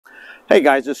Hey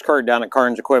guys, it's Kurt down at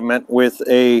Carns Equipment with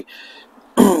a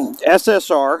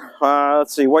SSR,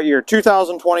 let's see, what year?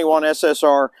 2021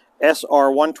 SSR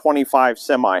SR125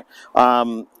 semi.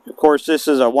 Of course, this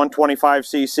is a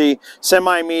 125cc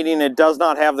semi, meaning it does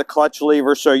not have the clutch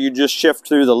lever, so you just shift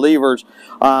through the levers.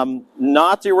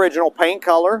 Not the original paint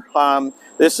color.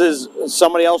 This is,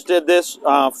 somebody else did this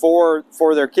for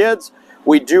their kids.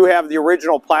 We do have the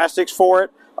original plastics for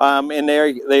it. And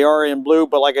they are in blue,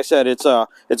 but like I said, it's a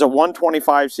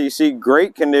 125cc,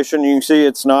 great condition. You can see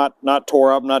it's not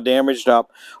tore up, not damaged up,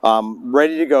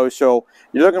 ready to go. So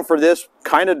you're looking for this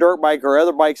kind of dirt bike or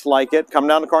other bikes like it, come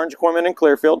down to Carns Equipment in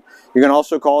Clearfield. You can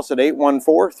also call us at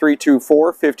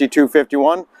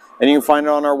 814-324-5251, and you can find it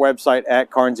on our website at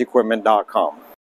carnsequipment.com.